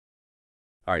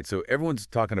All right, so everyone's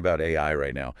talking about AI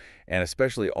right now, and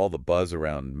especially all the buzz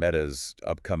around Meta's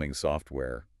upcoming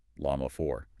software, Llama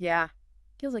 4. Yeah.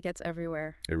 Feels like it's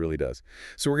everywhere. It really does.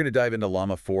 So we're going to dive into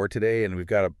Llama 4 today, and we've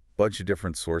got a bunch of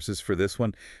different sources for this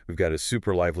one. We've got a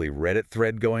super lively Reddit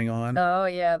thread going on. Oh,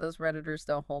 yeah, those Redditors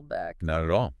don't hold back. Not at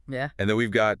all. Yeah. And then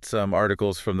we've got some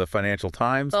articles from the Financial It's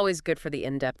Times. always good for the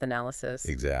in-depth analysis.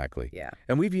 Exactly. Yeah.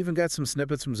 And we've even got some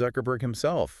snippets from Zuckerberg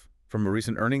himself from a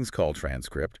recent earnings call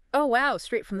transcript. Oh, wow,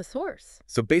 straight from the source.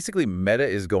 So basically, Meta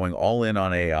is going all in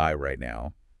on AI right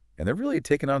now, and they're really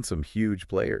taking on some huge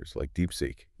players like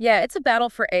DeepSeek. Yeah, it's a battle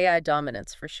for AI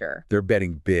dominance for sure. They're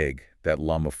betting big that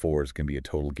Llama 4 is going to be a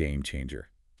total game changer.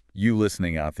 You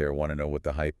listening out there want to know what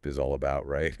the hype is all about,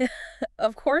 right?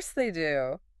 Of course they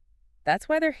do. That's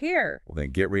why they're here. Well,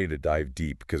 then get ready to dive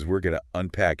deep because we're going to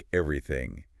unpack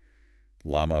everything.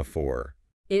 Llama 4.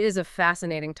 It is a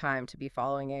fascinating time to be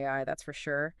following AI, that's for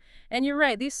sure. And you're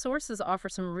right, these sources offer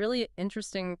some really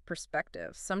interesting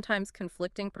perspectives, sometimes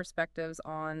conflicting perspectives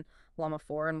on Llama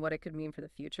 4 and what it could mean for the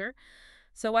future.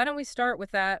 So why don't we start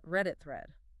with that Reddit thread?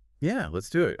 Yeah, let's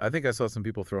do it. I think I saw some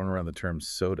people throwing around the term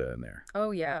soda in there.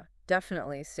 Oh yeah,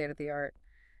 definitely state of the art.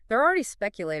 They're already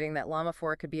speculating that Llama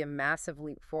 4 could be a massive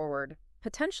leap forward,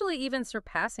 potentially even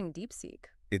surpassing DeepSeek.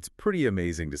 It's pretty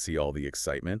amazing to see all the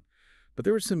excitement, but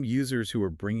there were some users who were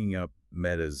bringing up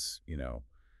Meta's,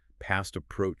 past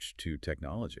approach to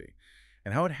technology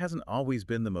and how it hasn't always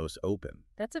been the most open.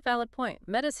 That's a valid point.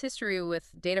 Meta's history with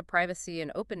data privacy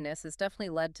and openness has definitely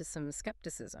led to some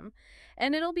skepticism.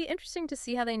 And it'll be interesting to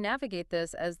see how they navigate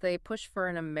this as they push for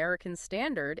an American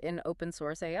standard in open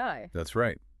source AI. That's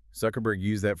right. Zuckerberg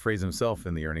used that phrase himself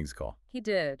in the earnings call. He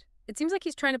did. It seems like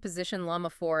he's trying to position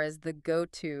Llama 4 as the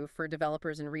go-to for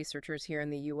developers and researchers here in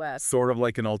the US. Sort of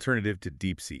like an alternative to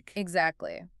DeepSeek.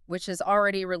 Exactly, which has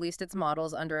already released its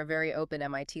models under a very open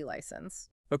MIT license.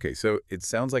 Okay, so it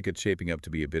sounds like it's shaping up to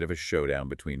be a bit of a showdown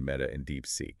between Meta and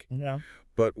DeepSeek. Yeah.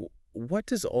 But what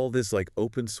does all this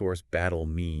open source battle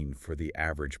mean for the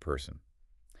average person?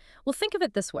 Well, think of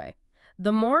it this way.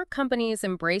 The more companies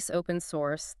embrace open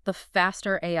source, the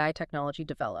faster AI technology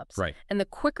develops. Right. And the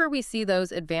quicker we see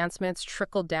those advancements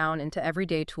trickle down into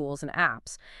everyday tools and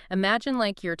apps. Imagine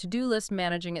your to-do list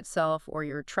managing itself or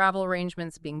your travel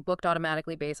arrangements being booked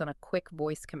automatically based on a quick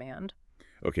voice command.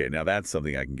 Okay, now that's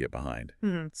something I can get behind.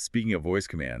 Hmm. Speaking of voice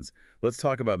commands, let's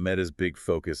talk about Meta's big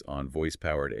focus on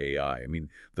voice-powered AI. I mean,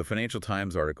 the Financial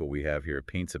Times article we have here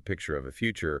paints a picture of a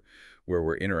future where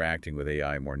we're interacting with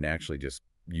AI more naturally just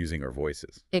using our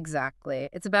voices. Exactly.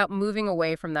 It's about moving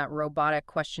away from that robotic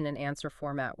question and answer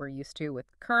format we're used to with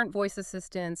current voice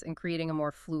assistants and creating a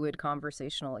more fluid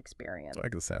conversational experience. I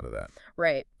like the sound of that.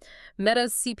 Right.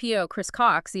 Meta's CPO, Chris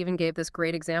Cox, even gave this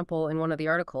great example in one of the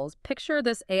articles. Picture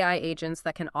this AI agents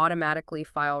that can automatically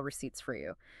file receipts for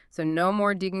you. So no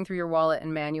more digging through your wallet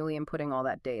and manually inputting all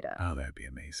that data. Oh, that'd be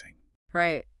amazing.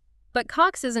 Right. But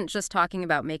Cox isn't just talking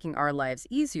about making our lives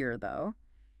easier, though.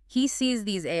 He sees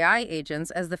these AI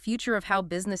agents as the future of how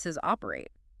businesses operate,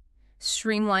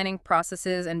 streamlining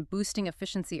processes and boosting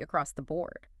efficiency across the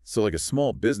board. So like a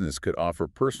small business could offer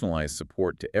personalized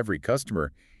support to every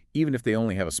customer, even if they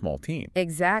only have a small team.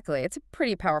 Exactly. It's a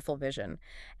pretty powerful vision.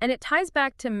 And it ties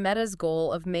back to Meta's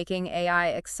goal of making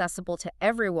AI accessible to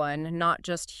everyone, not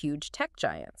just huge tech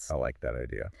giants. I like that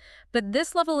idea. But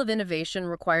this level of innovation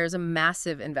requires a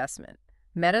massive investment.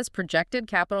 Meta's projected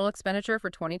capital expenditure for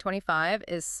 2025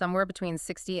 is somewhere between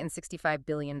 $60 and $65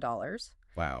 billion.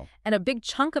 Wow. And a big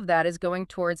chunk of that is going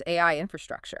towards AI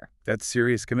infrastructure. That's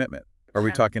serious commitment. Are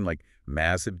we Yeah. talking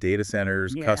massive data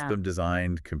centers, Yeah.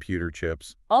 custom-designed computer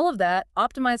chips? All of that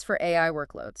optimized for AI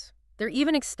workloads. They're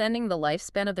even extending the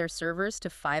lifespan of their servers to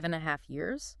 5.5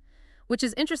 years, which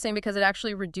is interesting because it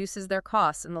actually reduces their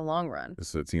costs in the long run.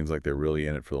 So it seems like they're really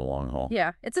in it for the long haul.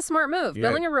 Yeah, it's a smart move. Yeah.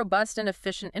 Building a robust and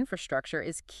efficient infrastructure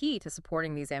is key to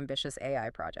supporting these ambitious AI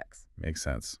projects. Makes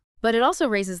sense. But it also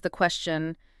raises the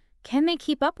question, can they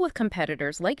keep up with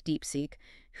competitors like DeepSeek,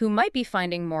 who might be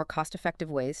finding more cost-effective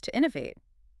ways to innovate?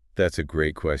 That's a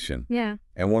great question. Yeah.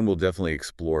 And one we'll definitely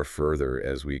explore further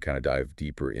as we kind of dive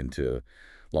deeper into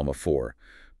Llama 4.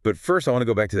 But first, I want to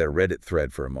go back to that Reddit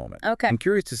thread for a moment. Okay. I'm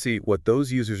curious to see what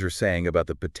those users are saying about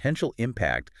the potential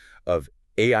impact of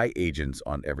AI agents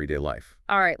on everyday life.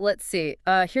 All right, let's see.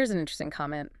 Here's an interesting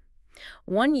comment.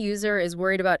 One user is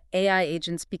worried about AI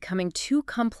agents becoming too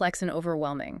complex and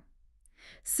overwhelming,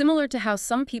 similar to how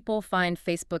some people find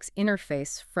Facebook's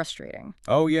interface frustrating.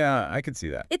 Oh, yeah, I can see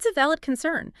that. It's a valid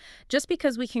concern. Just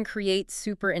because we can create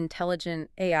super intelligent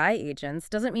AI agents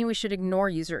doesn't mean we should ignore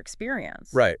user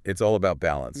experience. Right. It's all about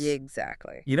balance.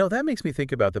 Exactly. That makes me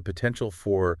think about the potential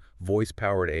for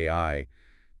voice-powered AI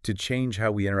to change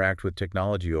how we interact with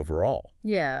technology overall?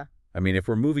 Yeah. I mean, if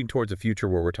we're moving towards a future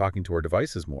where we're talking to our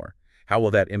devices more, how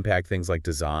will that impact things like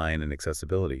design and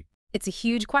accessibility? It's a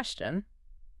huge question.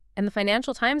 And the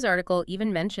Financial Times article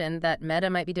even mentioned that Meta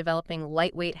might be developing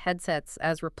lightweight headsets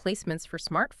as replacements for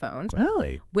smartphones,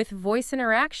 Really? with voice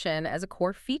interaction as a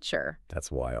core feature.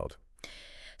 That's wild.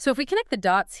 So if we connect the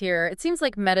dots here, it seems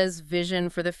like Meta's vision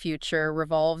for the future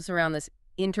revolves around this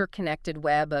interconnected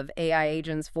web of AI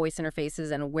agents, voice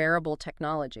interfaces, and wearable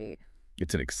technology.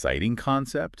 It's an exciting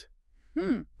concept,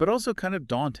 Hmm. but also kind of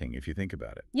daunting if you think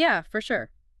about it. Yeah, for sure.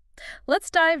 Let's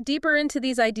dive deeper into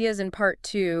these ideas in part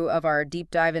 2 of our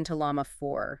deep dive into Llama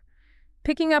 4.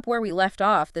 Picking up where we left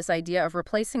off, this idea of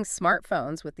replacing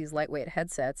smartphones with these lightweight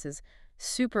headsets is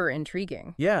super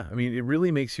intriguing. Yeah, I mean, it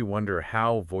really makes you wonder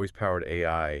how voice-powered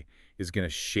AI is going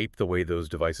to shape the way those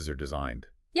devices are designed.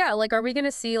 Yeah, like are we going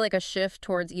to see like a shift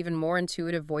towards even more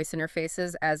intuitive voice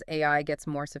interfaces as AI gets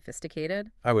more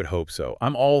sophisticated? I would hope so.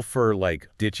 I'm all for, like,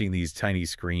 ditching these tiny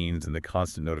screens and the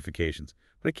constant notifications.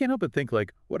 But I can't help but think,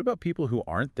 like, what about people who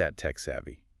aren't that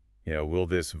tech-savvy? Will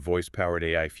this voice-powered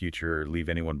AI future leave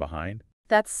anyone behind?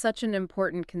 That's such an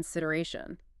important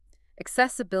consideration.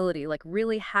 Accessibility like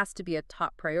really has to be a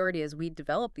top priority as we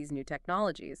develop these new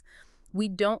technologies. We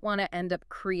don't want to end up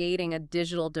creating a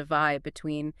digital divide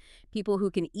between people who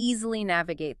can easily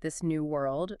navigate this new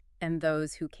world and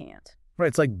those who can't. Right,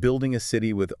 it's like building a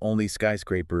city with only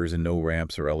skyscrapers and no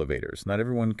ramps or elevators. Not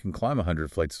everyone can climb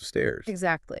 100 flights of stairs.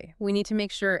 Exactly. We need to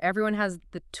make sure everyone has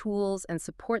the tools and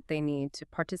support they need to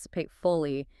participate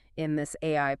fully in this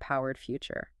AI-powered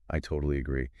future. I totally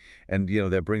agree. And,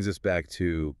 that brings us back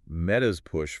to Meta's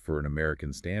push for an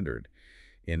American standard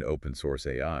in open source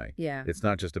AI. Yeah. It's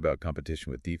not just about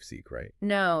competition with DeepSeek, right?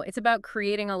 No, it's about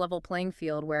creating a level playing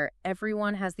field where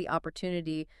everyone has the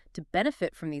opportunity to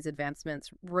benefit from these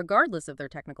advancements, regardless of their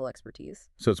technical expertise.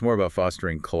 So it's more about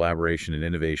fostering collaboration and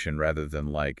innovation rather than,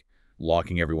 like,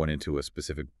 locking everyone into a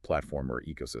specific platform or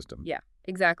ecosystem. Yeah,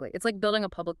 exactly. It's like building a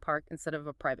public park instead of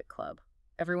a private club.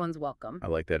 Everyone's welcome. I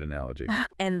like that analogy.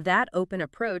 And that open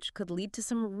approach could lead to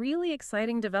some really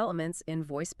exciting developments in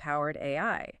voice-powered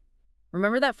AI.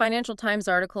 Remember that Financial Times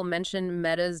article mentioned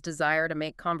Meta's desire to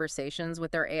make conversations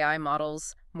with their AI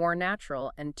models more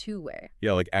natural and two-way?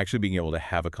 Yeah, like actually being able to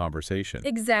have a conversation.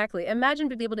 Exactly. Imagine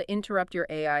being able to interrupt your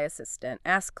AI assistant,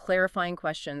 ask clarifying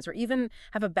questions, or even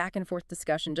have a back-and-forth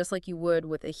discussion just like you would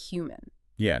with a human.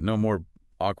 Yeah, no more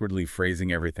awkwardly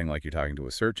phrasing everything like you're talking to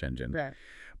a search engine. Right.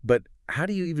 But how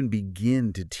do you even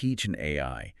begin to teach an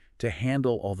AI to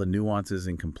handle all the nuances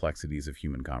and complexities of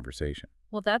human conversation?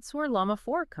 Well, that's where Llama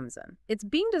 4 comes in. It's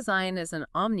being designed as an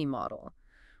omni-modal,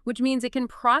 which means it can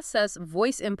process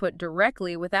voice input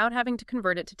directly without having to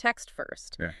convert it to text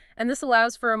first. Yeah. And this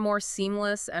allows for a more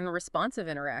seamless and responsive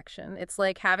interaction. It's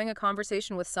like having a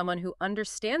conversation with someone who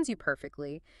understands you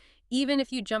perfectly, even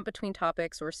if you jump between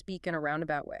topics or speak in a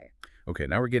roundabout way. Okay,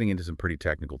 now we're getting into some pretty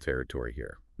technical territory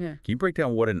here. Yeah. Can you break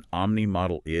down what an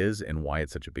omni-modal is and why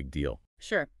it's such a big deal?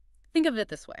 Sure. Think of it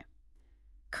this way.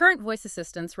 Current voice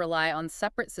assistants rely on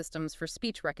separate systems for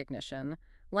speech recognition,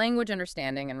 language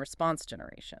understanding, and response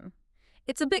generation.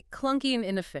 It's a bit clunky and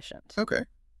inefficient. Okay.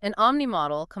 An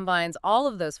omni-modal combines all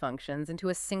of those functions into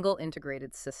a single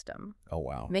integrated system, Oh,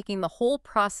 wow. making the whole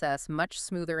process much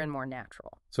smoother and more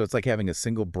natural. So it's like having a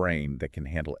single brain that can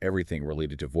handle everything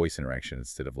related to voice interaction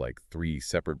instead of like 3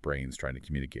 separate brains trying to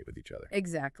communicate with each other.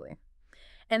 Exactly.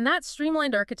 And that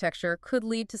streamlined architecture could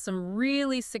lead to some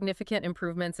really significant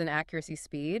improvements in accuracy,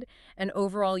 speed, and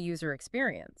overall user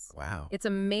experience. Wow. It's a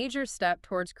major step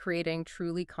towards creating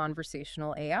truly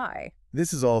conversational AI.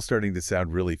 This is all starting to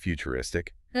sound really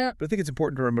futuristic. Yeah. But I think it's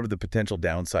important to remember the potential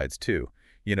downsides, too.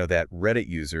 That Reddit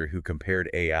user who compared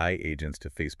AI agents to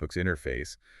Facebook's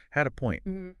interface had a point.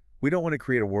 Mhm. We don't want to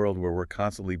create a world where we're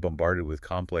constantly bombarded with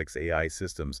complex AI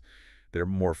systems that are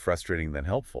more frustrating than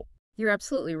helpful. You're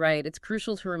absolutely right. It's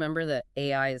crucial to remember that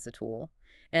AI is a tool.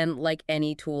 And like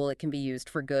any tool, it can be used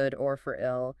for good or for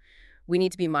ill. We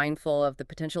need to be mindful of the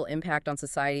potential impact on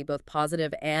society, both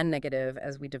positive and negative,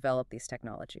 as we develop these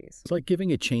technologies. It's like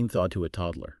giving a chainsaw to a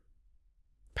toddler.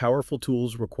 Powerful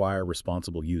tools require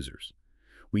responsible users.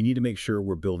 We need to make sure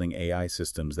we're building AI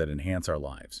systems that enhance our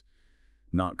lives,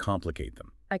 not complicate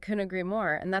them. I couldn't agree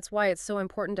more. And that's why it's so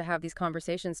important to have these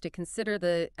conversations, to consider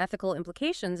the ethical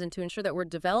implications and to ensure that we're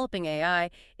developing AI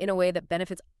in a way that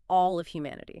benefits all of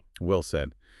humanity. Well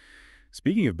said.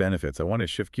 Speaking of benefits, I want to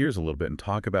shift gears a little bit and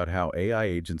talk about how AI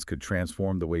agents could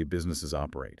transform the way businesses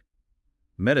operate.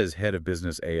 Meta's head of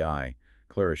business AI,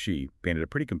 Clara Shih, painted a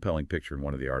pretty compelling picture in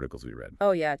one of the articles we read.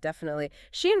 Oh, yeah, definitely.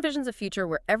 She envisions a future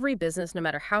where every business, no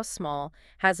matter how small,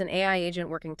 has an AI agent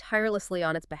working tirelessly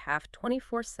on its behalf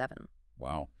 24/7.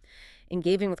 Wow.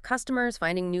 Engaging with customers,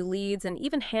 finding new leads, and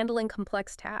even handling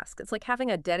complex tasks. It's like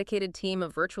having a dedicated team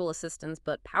of virtual assistants,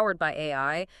 but powered by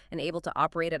AI and able to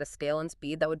operate at a scale and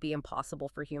speed that would be impossible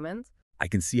for humans. I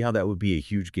can see how that would be a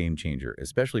huge game changer,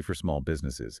 especially for small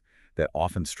businesses that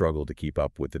often struggle to keep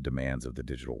up with the demands of the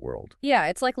digital world. Yeah,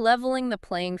 it's like leveling the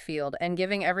playing field and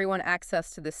giving everyone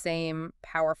access to the same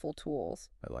powerful tools.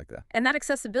 I like that. And that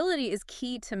accessibility is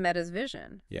key to Meta's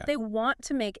vision. Yeah. They want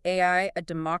to make AI a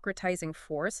democratizing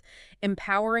force,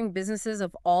 empowering businesses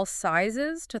of all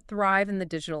sizes to thrive in the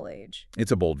digital age.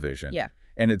 It's a bold vision. Yeah.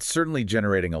 And it's certainly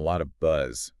generating a lot of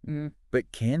buzz. Mm.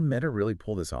 But can Meta really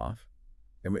pull this off?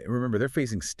 And remember, they're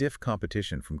facing stiff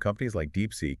competition from companies like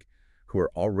DeepSeek, who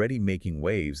are already making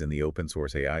waves in the open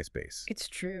source AI space. It's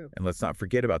true. And let's not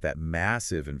forget about that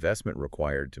massive investment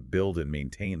required to build and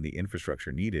maintain the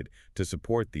infrastructure needed to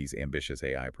support these ambitious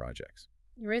AI projects.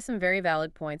 You raise some very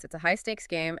valid points. It's a high-stakes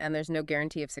game, and there's no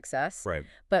guarantee of success. Right.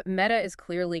 But Meta is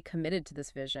clearly committed to this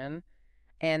vision,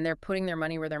 and they're putting their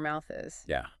money where their mouth is.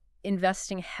 Yeah.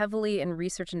 Investing heavily in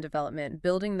research and development,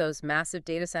 building those massive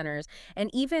data centers, and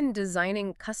even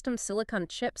designing custom silicon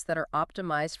chips that are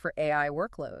optimized for AI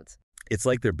workloads. It's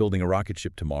like they're building a rocket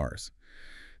ship to Mars.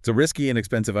 It's a risky and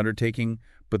expensive undertaking,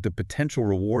 but the potential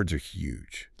rewards are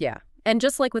huge. Yeah. And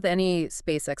just like with any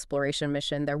space exploration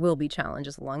mission, there will be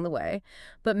challenges along the way.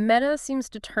 But Meta seems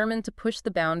determined to push the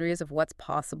boundaries of what's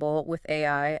possible with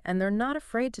AI, and they're not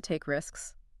afraid to take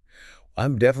risks.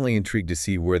 I'm definitely intrigued to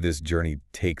see where this journey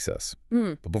takes us.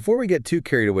 But before we get too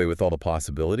carried away with all the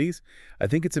possibilities, I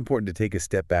think it's important to take a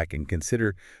step back and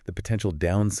consider the potential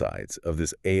downsides of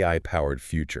this AI-powered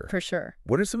future. For sure.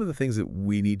 What are some of the things that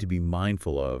we need to be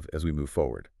mindful of as we move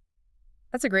forward?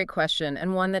 That's a great question,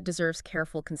 and one that deserves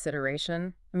careful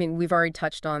consideration. I mean, we've already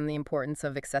touched on the importance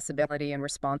of accessibility and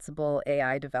responsible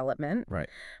AI development. Right.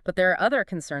 But there are other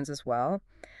concerns as well,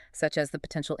 such as the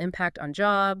potential impact on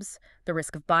jobs, the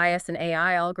risk of bias in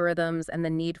AI algorithms, and the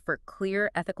need for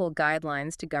clear ethical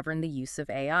guidelines to govern the use of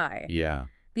AI. Yeah.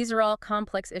 These are all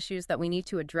complex issues that we need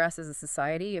to address as a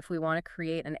society if we want to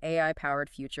create an AI-powered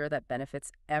future that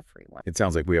benefits everyone. It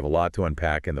sounds like we have a lot to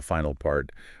unpack in the final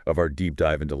part of our deep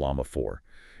dive into Llama 4.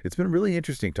 It's been really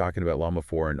interesting talking about Llama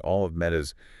 4 and all of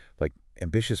Meta's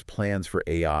ambitious plans for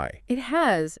AI. It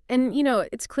has. And,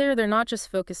 it's clear they're not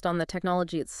just focused on the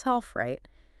technology itself, right?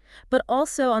 But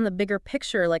also on the bigger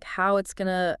picture, like how it's going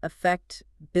to affect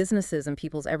businesses and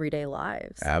people's everyday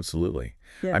lives. Absolutely.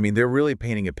 Yeah. I mean, they're really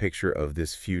painting a picture of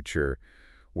this future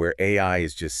where AI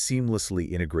is just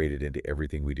seamlessly integrated into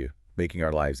everything we do, making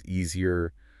our lives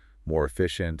easier, more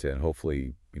efficient, and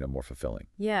hopefully, more fulfilling.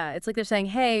 Yeah, it's like they're saying,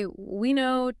 hey, we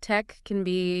know tech can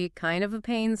be kind of a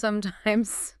pain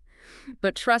sometimes,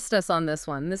 but trust us on this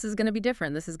one. This is going to be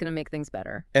different. This is going to make things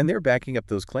better. And they're backing up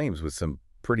those claims with some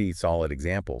pretty solid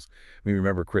examples. I mean,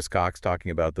 remember Chris Cox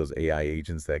talking about those AI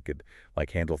agents that could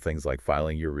handle things like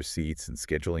filing your receipts and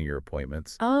scheduling your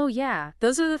appointments? Oh, yeah.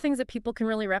 Those are the things that people can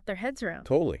really wrap their heads around.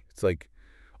 Totally. It's like,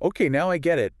 okay, now I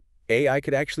get it. AI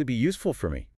could actually be useful for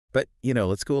me. But,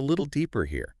 let's go a little deeper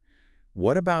here.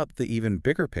 What about the even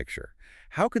bigger picture?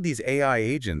 How could these AI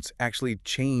agents actually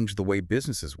change the way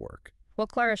businesses work? Well,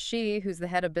 Clara Shih, who's the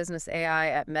head of business AI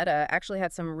at Meta, actually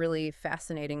had some really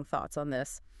fascinating thoughts on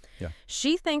this. Yeah.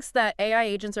 She thinks that AI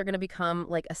agents are going to become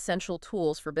essential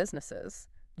tools for businesses,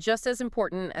 just as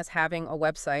important as having a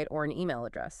website or an email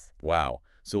address. Wow.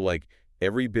 So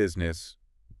every business,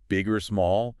 big or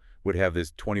small, would have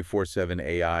this 24/7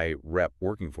 AI rep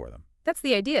working for them. That's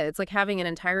the idea. It's like having an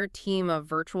entire team of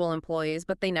virtual employees,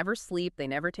 but they never sleep, they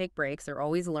never take breaks, they're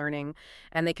always learning,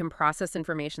 and they can process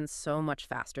information so much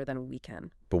faster than we can.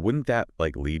 But wouldn't that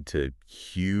lead to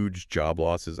huge job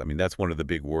losses? I mean, that's one of the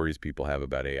big worries people have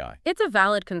about AI. It's a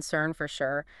valid concern for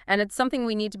sure, and it's something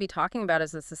we need to be talking about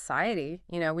as a society.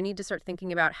 We need to start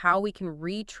thinking about how we can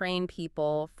retrain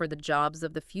people for the jobs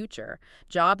of the future,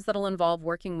 jobs that'll involve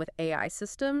working with AI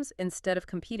systems instead of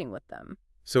competing with them.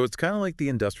 So it's kind of like the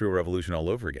Industrial Revolution all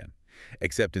over again,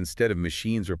 except instead of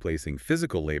machines replacing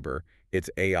physical labor,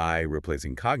 it's AI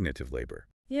replacing cognitive labor.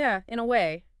 Yeah, in a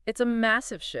way. It's a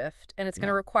massive shift, and it's going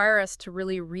to require us to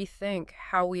really rethink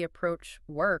how we approach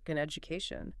work and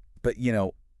education. But,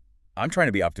 I'm trying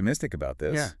to be optimistic about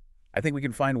this. Yeah. I think we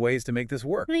can find ways to make this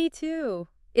work. Me too.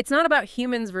 It's not about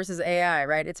humans versus AI,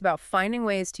 right? It's about finding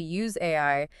ways to use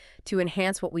AI to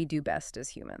enhance what we do best as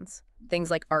humans.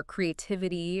 Things like our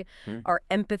creativity, our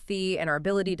empathy, and our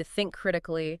ability to think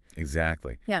critically.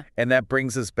 Exactly. Yeah. And that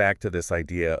brings us back to this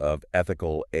idea of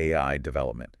ethical AI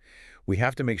development. We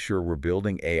have to make sure we're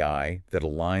building AI that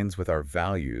aligns with our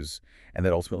values and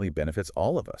that ultimately benefits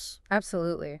all of us.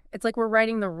 Absolutely. It's like we're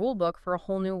writing the rule book for a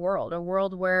whole new world, a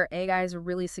world where AI is a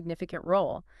really significant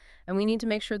role. And we need to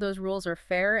make sure those rules are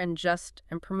fair and just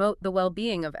and promote the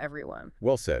well-being of everyone.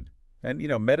 Well said. And,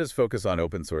 Meta's focus on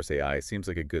open source AI seems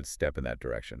like a good step in that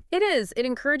direction. It is. It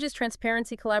encourages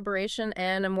transparency, collaboration,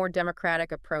 and a more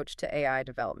democratic approach to AI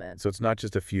development. So it's not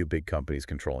just a few big companies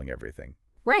controlling everything.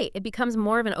 Right. It becomes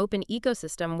more of an open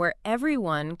ecosystem where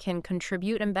everyone can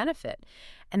contribute and benefit.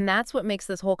 And that's what makes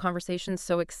this whole conversation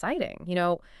so exciting.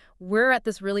 We're at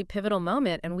this really pivotal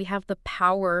moment, and we have the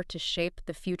power to shape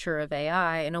the future of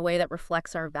AI in a way that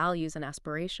reflects our values and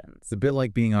aspirations. It's a bit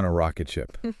like being on a rocket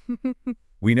ship.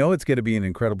 We know it's going to be an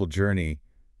incredible journey,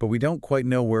 but we don't quite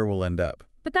know where we'll end up.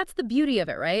 But that's the beauty of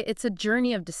it, right? It's a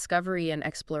journey of discovery and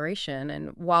exploration. And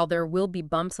while there will be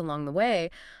bumps along the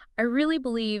way, I really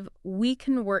believe we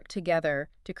can work together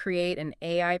to create an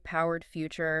AI-powered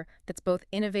future that's both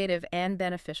innovative and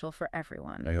beneficial for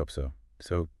everyone. I hope so.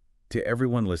 So to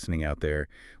everyone listening out there,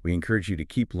 we encourage you to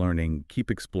keep learning, keep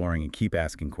exploring, and keep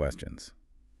asking questions.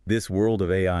 This world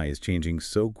of AI is changing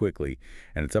so quickly,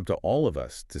 and it's up to all of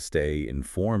us to stay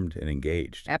informed and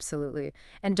engaged. Absolutely.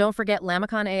 And don't forget,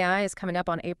 LlamaCon AI is coming up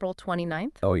on April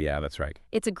 29th. Oh, yeah, that's right.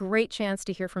 It's a great chance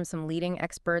to hear from some leading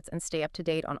experts and stay up to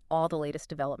date on all the latest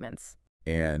developments.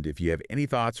 And if you have any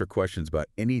thoughts or questions about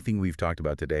anything we've talked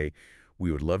about today,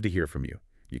 we would love to hear from you.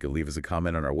 You can leave us a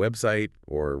comment on our website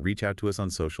or reach out to us on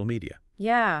social media.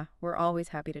 Yeah, we're always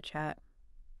happy to chat.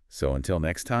 So until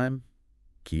next time,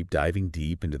 keep diving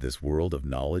deep into this world of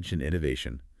knowledge and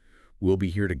innovation. We'll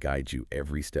be here to guide you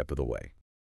every step of the way.